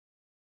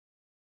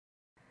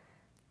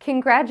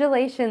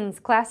Congratulations,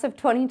 class of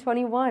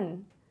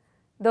 2021.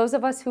 Those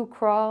of us who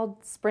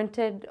crawled,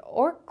 sprinted,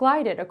 or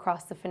glided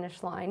across the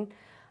finish line.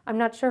 I'm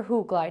not sure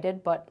who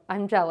glided, but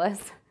I'm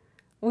jealous.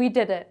 We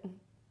did it.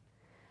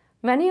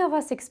 Many of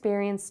us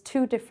experienced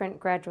two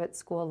different graduate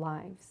school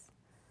lives.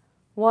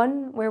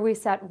 One where we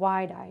sat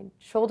wide-eyed,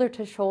 shoulder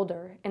to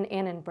shoulder in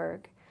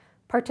Annenberg,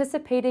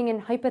 participating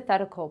in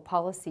hypothetical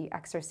policy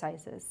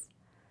exercises.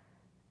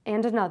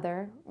 And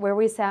another where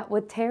we sat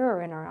with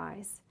terror in our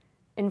eyes,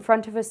 in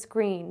front of a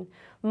screen,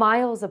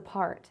 miles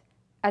apart,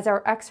 as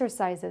our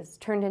exercises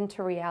turned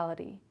into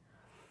reality.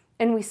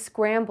 And we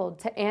scrambled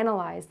to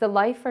analyze the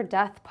life or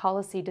death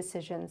policy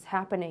decisions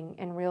happening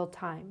in real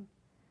time.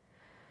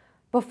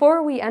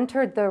 Before we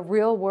entered the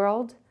real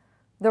world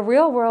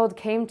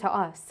came to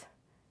us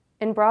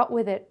and brought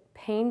with it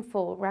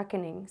painful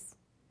reckonings.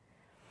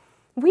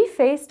 We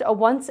faced a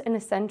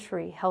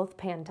once-in-a-century health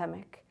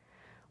pandemic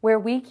where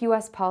weak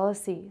U.S.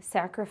 policy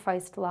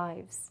sacrificed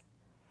lives.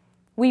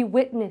 We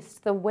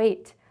witnessed the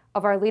weight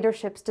of our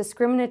leadership's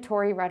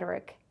discriminatory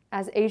rhetoric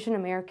as Asian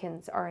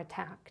Americans are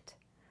attacked.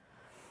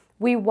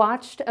 We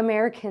watched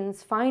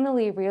Americans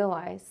finally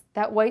realize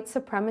that white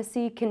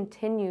supremacy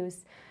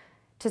continues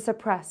to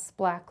suppress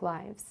Black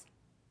lives.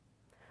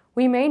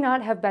 We may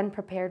not have been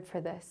prepared for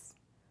this,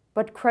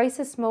 but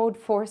crisis mode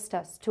forced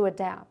us to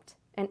adapt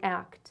and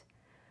act.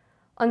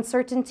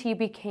 Uncertainty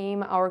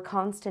became our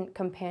constant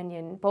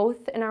companion,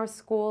 both in our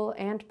school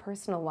and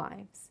personal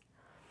lives.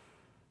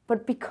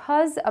 But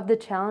because of the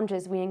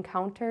challenges we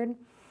encountered,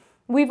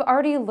 we've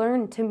already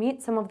learned to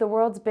meet some of the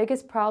world's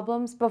biggest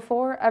problems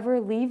before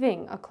ever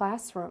leaving a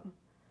classroom.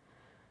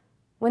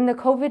 When the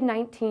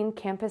COVID-19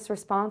 campus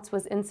response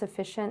was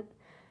insufficient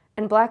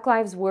and Black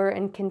lives were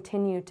and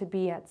continue to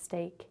be at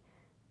stake,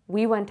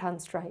 we went on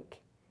strike.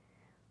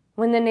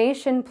 When the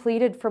nation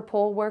pleaded for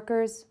poll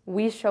workers,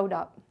 we showed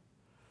up.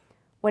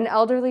 When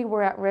elderly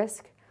were at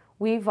risk,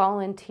 we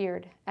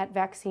volunteered at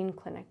vaccine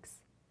clinics.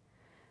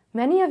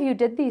 Many of you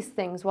did these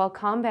things while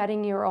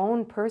combating your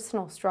own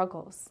personal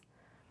struggles,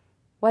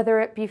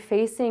 whether it be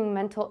facing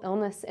mental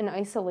illness in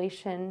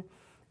isolation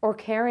or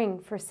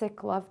caring for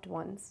sick loved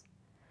ones.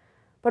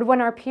 But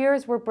when our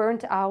peers were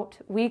burnt out,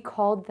 we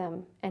called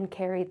them and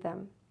carried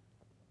them.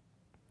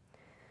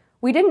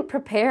 We didn't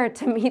prepare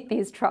to meet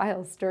these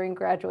trials during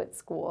graduate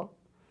school,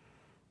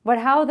 but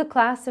how the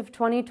class of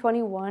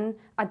 2021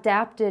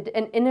 adapted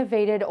and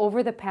innovated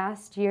over the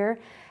past year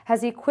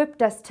has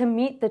equipped us to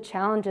meet the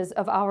challenges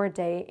of our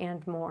day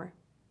and more.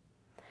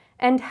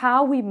 And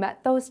how we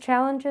met those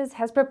challenges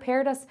has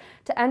prepared us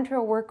to enter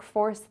a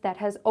workforce that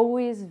has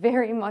always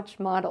very much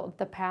modeled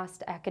the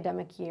past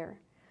academic year,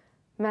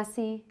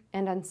 messy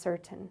and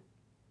uncertain.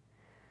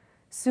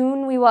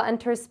 Soon we will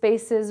enter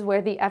spaces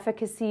where the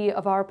efficacy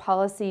of our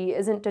policy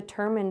isn't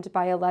determined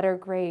by a letter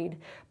grade,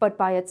 but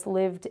by its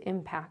lived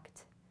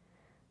impact.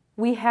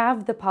 We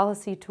have the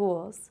policy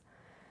tools,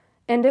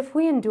 and if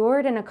we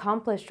endured and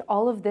accomplished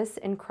all of this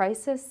in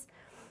crisis,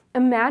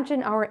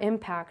 imagine our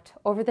impact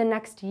over the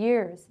next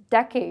years,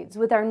 decades,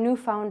 with our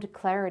newfound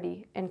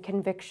clarity and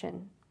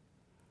conviction.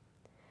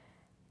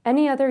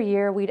 Any other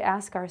year, we'd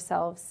ask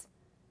ourselves,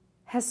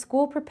 has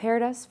school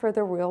prepared us for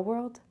the real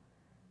world?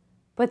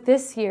 But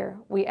this year,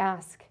 we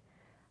ask,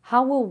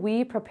 how will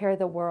we prepare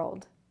the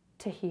world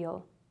to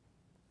heal?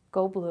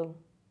 Go Blue.